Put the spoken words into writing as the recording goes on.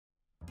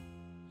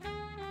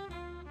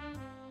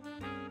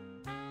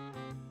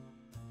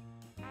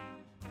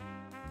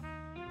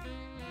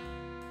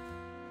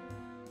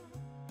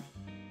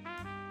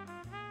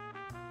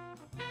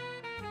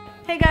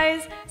Hey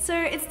guys, so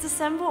it's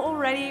December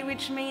already,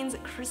 which means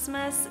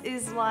Christmas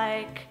is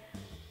like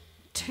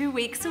 2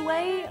 weeks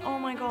away. Oh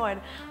my god,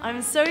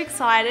 I'm so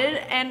excited,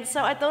 and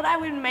so I thought I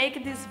would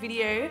make this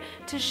video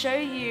to show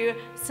you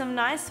some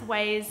nice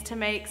ways to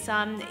make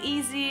some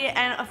easy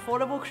and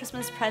affordable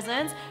Christmas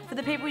presents for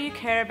the people you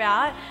care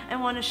about and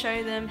want to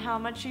show them how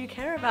much you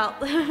care about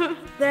them.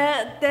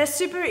 They're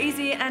super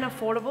easy and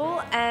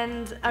affordable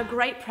and are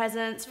great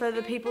presents for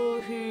the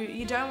people who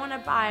you don't want to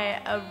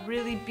buy a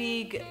really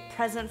big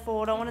present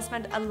for, don't want to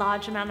spend a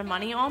large amount of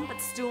money on, but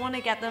still want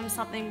to get them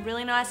something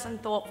really nice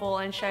and thoughtful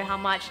and show how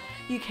much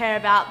you care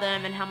about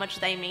them and how much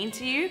they mean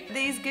to you.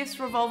 These gifts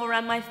revolve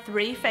around my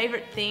 3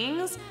 favorite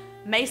things: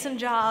 mason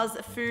jars,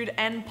 food,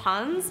 and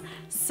puns.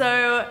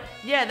 So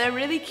yeah, they're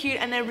really cute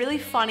and they're really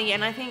funny,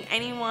 and I think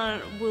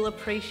anyone will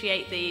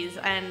appreciate these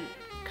and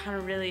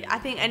I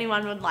think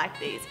anyone would like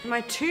these.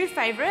 My 2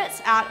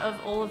 favorites out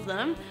of all of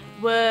them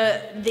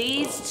were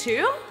these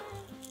 2,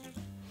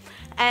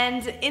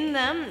 and in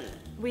them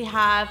we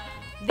have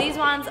these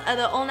ones are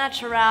the all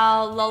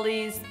natural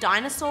lollies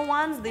dinosaur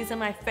ones. These are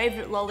my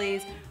favorite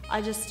lollies.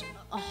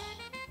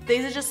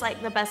 These are just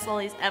like the best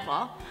lollies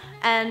ever.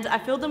 And I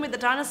filled them with the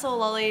dinosaur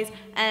lollies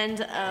and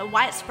a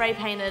white spray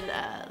painted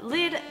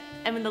lid,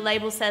 and when the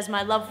label says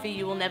 "My love for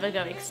you will never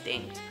go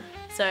extinct."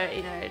 So,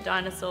 you know,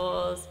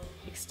 dinosaurs,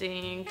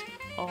 extinct.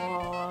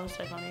 Oh,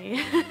 so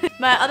funny.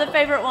 My other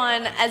favorite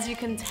one, as you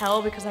can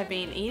tell because I've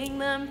been eating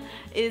them,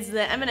 is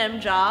the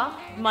M&M jar.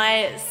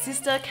 My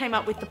sister came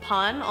up with the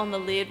pun on the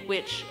lid,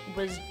 which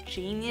was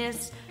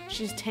genius.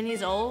 She's 10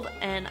 years old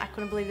and I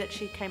couldn't believe that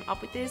she came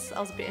up with this. I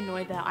was a bit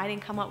annoyed that I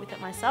didn't come up with it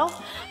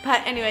myself.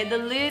 But anyway, the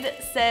lid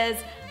says,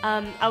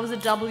 I was a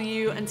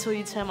W until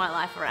you turn my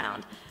life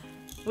around,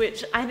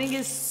 which I think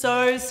is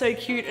so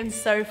cute and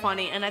so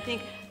funny. And I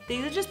think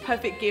these are just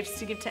perfect gifts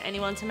to give to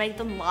anyone to make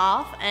them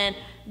laugh, and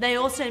they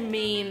also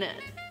mean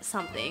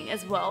something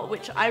as well,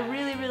 which I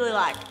really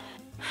like.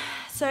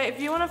 So if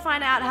you want to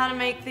find out how to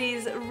make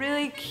these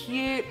really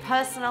cute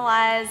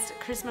personalized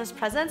Christmas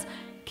presents,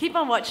 keep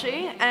on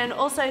watching, and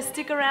also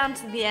stick around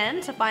to the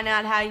end to find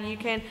out how you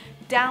can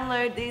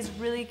download these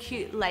really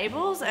cute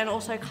labels and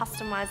also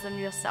customize them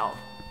yourself.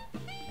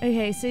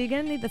 Okay, so you're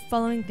going to need the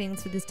following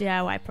things for this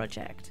DIY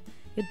project.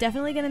 You're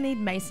definitely going to need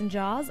mason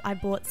jars. I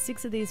bought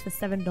 6 of these for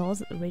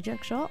 $7 at the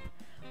reject shop.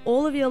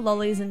 All of your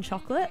lollies and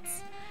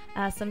chocolates,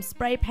 some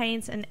spray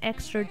paints and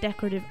extra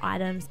decorative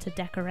items to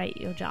decorate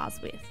your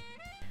jars with.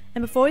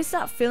 And before we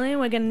start filling,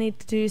 we're going to need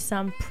to do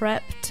some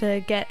prep to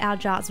get our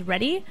jars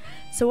ready.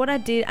 So what I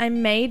did, I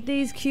made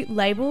these cute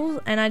labels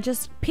and I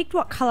just picked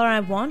what color I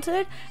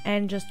wanted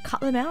and just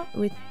cut them out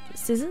with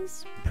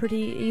scissors.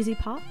 Pretty easy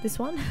part, this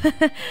one.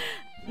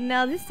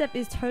 Now this step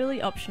is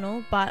totally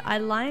optional, but I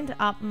lined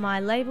up my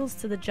labels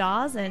to the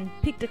jars and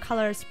picked a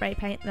color of spray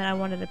paint that I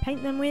wanted to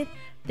paint them with.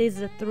 These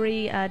are the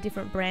 3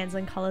 different brands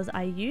and colors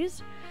I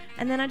used.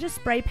 And then I just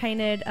spray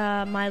painted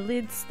my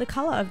lids the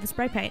color of the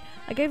spray paint.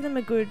 I gave them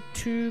a good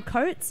 2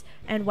 coats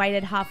and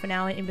waited half an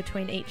hour in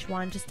between each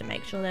one just to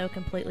make sure they were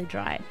completely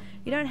dry.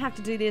 You don't have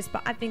to do this,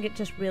 but I think it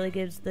just really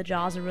gives the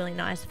jars a really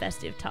nice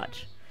festive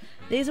touch.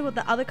 These are what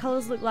the other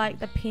colors look like,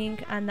 the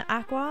pink and the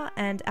aqua,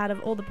 and out of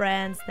all the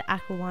brands, the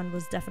aqua one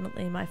was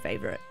definitely my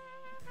favorite.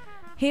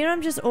 Here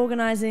I'm just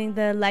organizing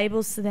the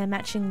labels to their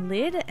matching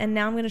lid, and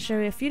now I'm going to show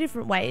you a few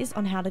different ways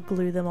on how to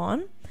glue them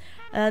on.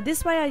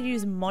 This way I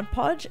use Mod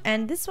Podge,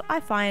 and this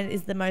I find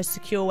is the most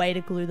secure way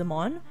to glue them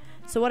on.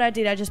 So what I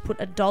did, I just put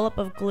a dollop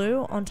of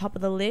glue on top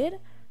of the lid,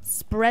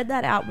 spread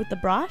that out with the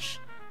brush,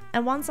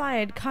 and once I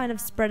had kind of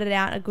spread it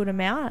out a good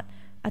amount,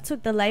 I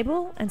took the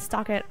label and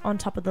stuck it on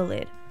top of the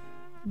lid.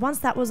 Once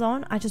that was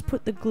on, I just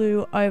put the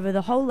glue over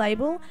the whole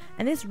label,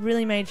 and this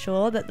really made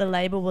sure that the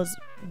label was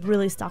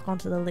really stuck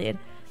onto the lid.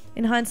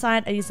 In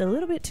hindsight, I used a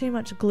little bit too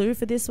much glue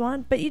for this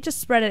one, but you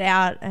just spread it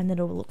out and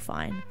it'll look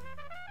fine.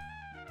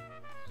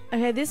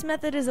 Okay, this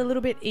method is a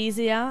little bit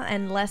easier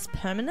and less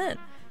permanent.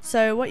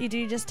 So what you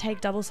do, just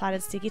take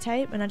double-sided sticky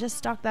tape, and I just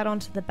stuck that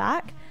onto the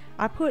back.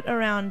 I put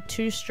around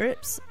 2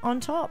 strips on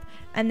top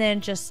and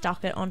then just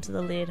stuck it onto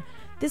the lid.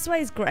 This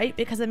way is great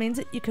because it means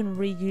that you can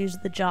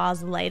reuse the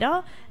jars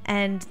later,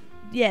 and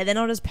yeah, they're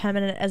not as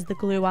permanent as the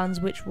glue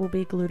ones, which will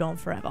be glued on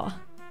forever.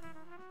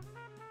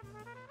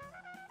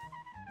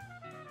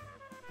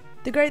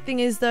 The great thing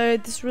is though,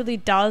 this really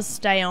does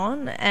stay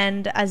on,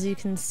 and as you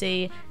can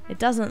see, it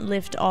doesn't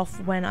lift off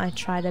when I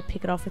try to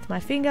pick it off with my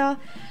finger.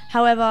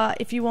 However,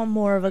 if you want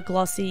more of a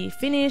glossy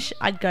finish,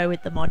 I'd go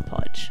with the Mod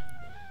Podge.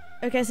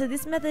 Okay, so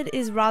this method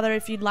is rather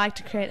if you'd like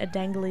to create a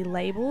dangly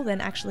label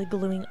than actually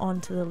gluing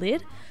onto the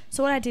lid.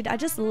 So what I did, I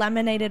just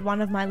laminated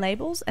one of my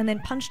labels and then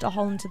punched a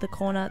hole into the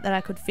corner that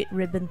I could fit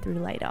ribbon through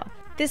later.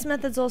 This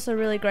method's also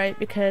really great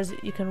because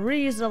you can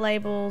reuse the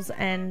labels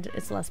and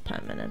it's less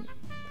permanent.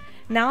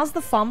 Now's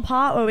the fun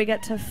part where we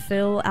get to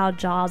fill our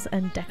jars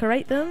and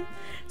decorate them.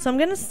 So I'm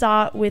going to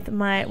start with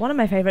one of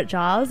my favorite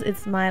jars.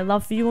 It's my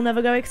Love For You Will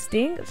Never Go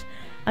Extinct.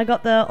 I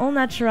got the all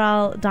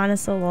natural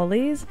dinosaur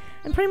lollies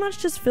and pretty much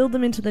just filled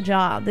them into the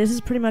jar. This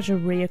is pretty much a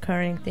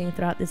reoccurring thing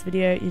throughout this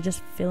video. You're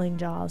just filling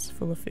jars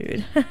full of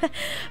food.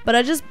 But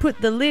I just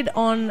put the lid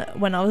on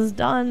when I was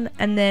done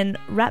and then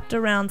wrapped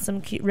around some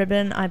cute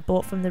ribbon I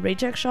bought from the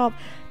reject shop.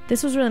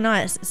 This was really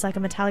nice. It's like a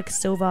metallic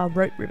silver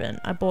rope ribbon.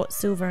 I bought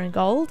silver and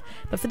gold,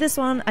 but for this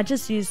one I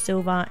just used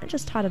silver and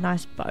just tied a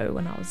nice bow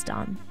when I was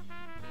done.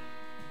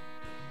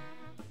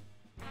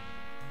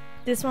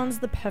 This one's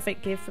the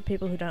perfect gift for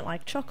people who don't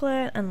like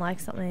chocolate and like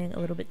something a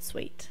little bit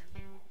sweet.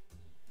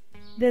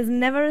 There's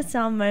never a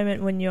sour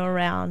moment when you're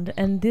around,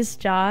 and this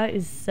jar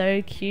is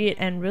so cute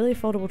and really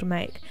affordable to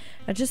make.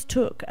 I just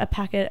took a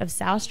packet of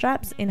sour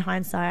straps. In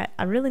hindsight,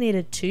 I really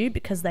needed 2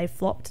 because they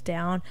flopped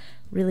down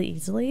really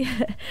easily.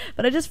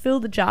 But I just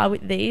filled the jar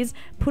with these,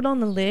 put on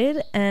the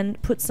lid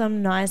and put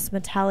some nice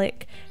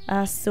metallic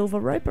silver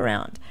rope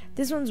around.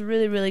 This one's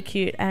really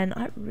cute and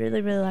I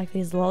really like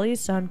these lollies,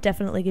 so I'm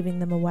definitely giving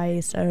them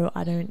away so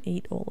I don't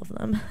eat all of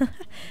them.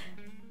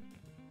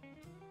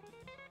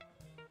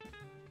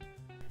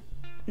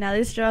 Now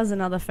this jar is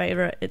another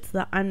favourite. It's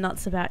the I'm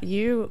Nuts About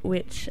You,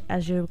 which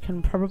as you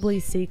can probably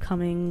see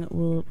coming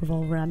will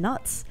revolve around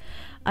nuts.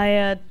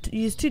 I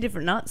used 2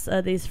 different nuts,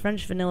 these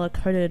French vanilla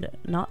coated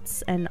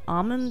nuts and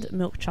almond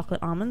milk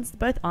chocolate almonds,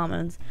 both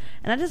almonds,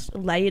 and I just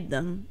layered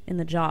them in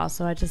the jar,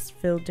 so I just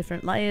filled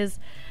different layers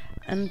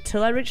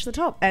until I reached the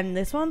top. And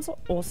this one's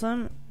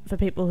awesome for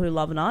people who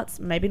love nuts,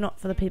 maybe not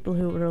for the people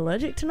who are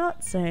allergic to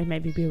nuts, so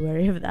maybe be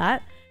wary of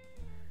that.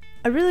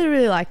 I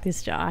really like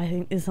this jar. I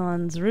think this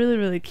one's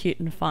really cute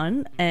and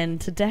fun,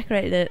 and to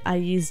decorate it I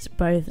used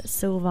both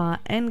silver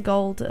and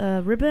gold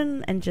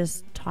ribbon and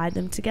just tied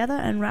them together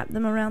and wrapped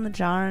them around the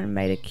jar and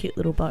made a cute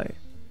little bow.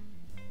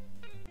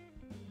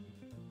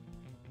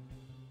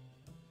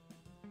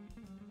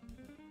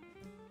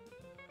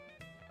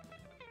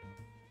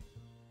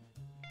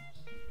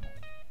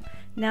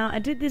 Now I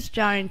did this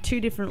jar in 2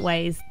 different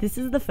ways. This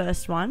is the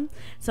first one.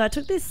 So I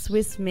took this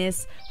Swiss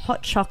Miss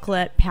hot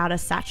chocolate powder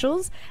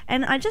satchels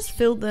and I just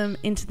filled them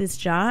into this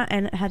jar,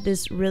 and it had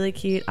this really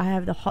cute I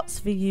have the hots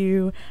for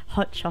you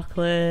hot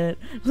chocolate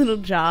little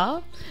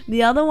jar.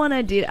 The other one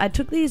I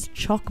took these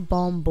choc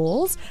bomb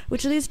balls,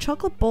 which are these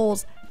chocolate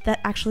balls that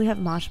actually have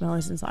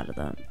marshmallows inside of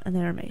them, and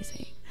they're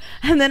amazing.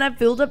 And then I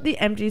filled up the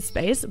empty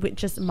space with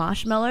just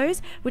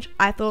marshmallows, which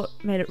I thought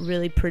made it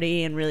really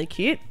pretty and really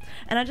cute.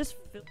 And I just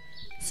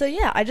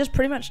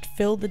pretty much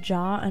filled the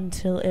jar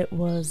until it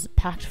was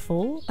packed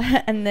full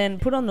and then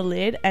put on the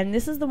lid. And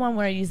this is the one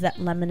where I used that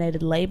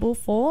laminated label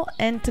for.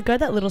 And to go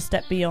that little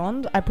step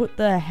beyond, I put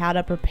the how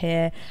to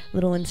prepare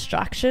little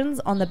instructions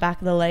on the back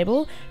of the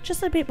label just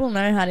so people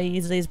know how to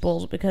use these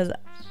balls, because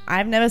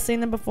I've never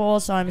seen them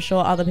before, so I'm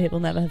sure other people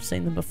never have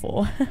seen them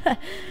before.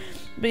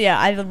 But yeah,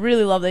 I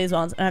really love these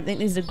ones, and I think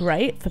these are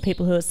great for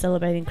people who are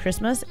celebrating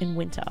Christmas in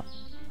winter.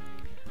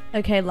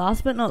 Okay,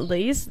 last but not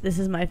least, this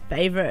is my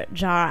favourite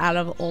jar out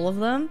of all of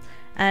them,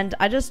 and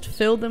I just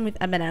filled them with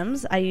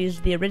M&Ms. I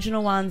used the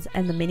original ones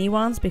and the mini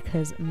ones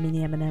because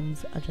mini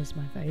M&Ms are just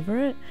my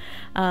favourite.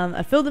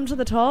 I filled them to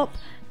the top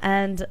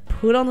and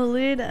put on the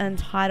lid and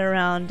tied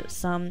around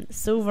some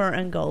silver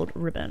and gold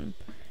ribbon.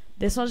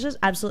 This one's just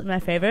absolutely my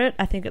favourite.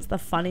 I think it's the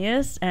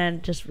funniest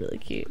and just really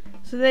cute.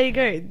 So there you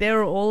go. There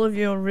are all of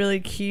your really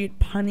cute,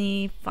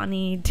 punny,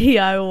 funny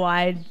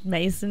DIY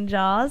mason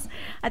jars.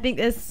 I think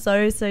they're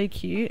so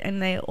cute,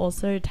 and they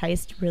also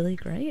taste really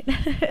great.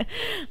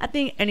 I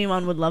think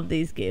anyone would love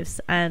these gifts,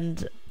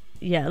 and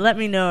yeah, let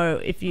me know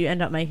if you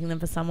end up making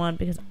them for someone,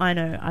 because I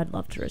know I'd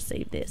love to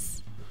receive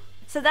this.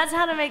 So that's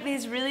how to make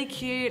these really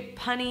cute,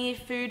 punny,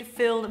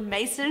 food-filled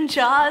mason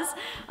jars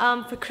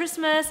for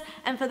Christmas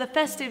and for the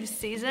festive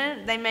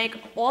season. They make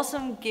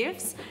awesome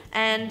gifts,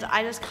 and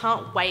I just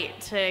can't wait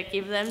to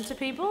give them to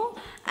people.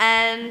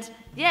 And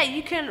yeah,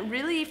 you can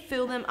really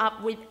fill them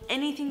up with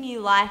anything you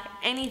like,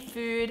 any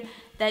food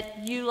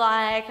that you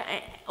like,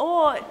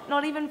 or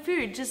not even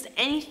food, just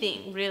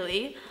anything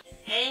really.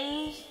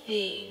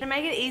 Anything. To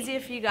make it easier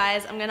for you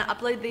guys, I'm gonna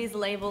upload these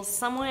labels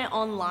somewhere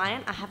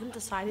online. I haven't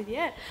decided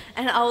yet,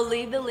 and I'll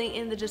leave the link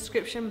in the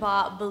description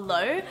bar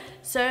below.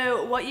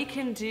 So what you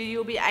can do,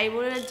 you'll be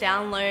able to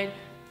download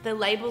the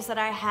labels that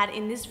I had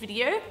in this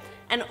video,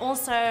 and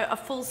also a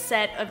full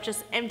set of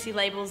just empty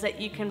labels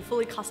that you can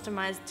fully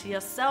customize to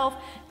yourself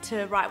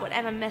to write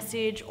whatever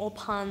message or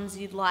puns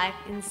you'd like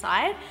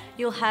inside.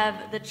 You'll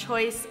have the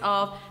choice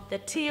of the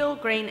teal,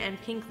 green, and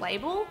pink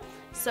label.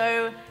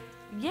 So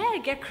yeah,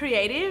 get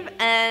creative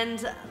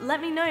and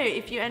let me know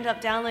if you end up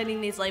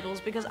downloading these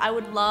labels, because I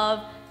would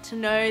love to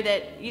know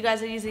that you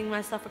guys are using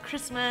my stuff for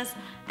Christmas,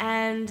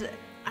 and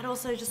I'd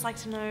also just like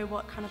to know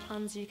what kind of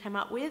puns you came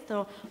up with,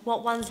 or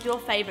what one's your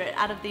favorite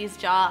out of these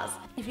jars.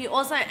 If you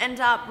also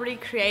end up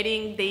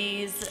recreating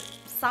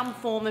some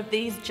form of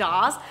these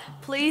jars,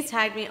 please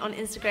tag me on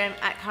Instagram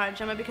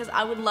 @CurrentGemma, because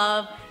I would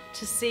love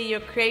to see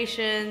your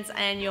creations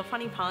and your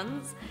funny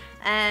puns.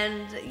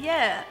 And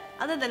yeah,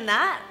 other than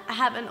that,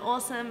 have an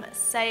awesome,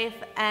 safe,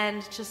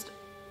 and just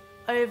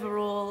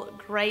overall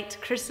great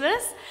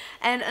Christmas.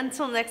 And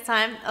until next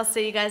time, I'll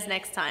see you guys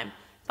next time.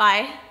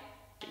 Bye.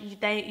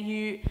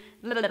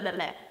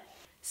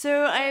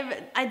 So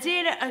I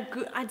did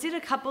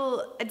a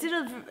couple.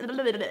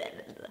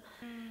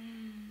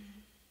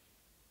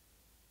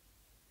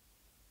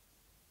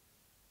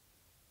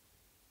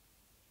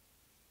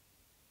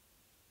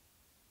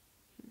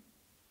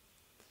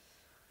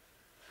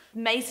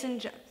 Mason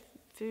jar,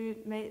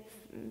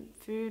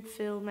 food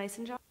filled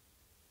mason jar.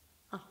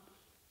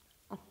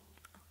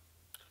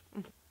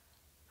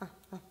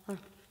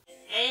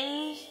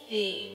 Anything.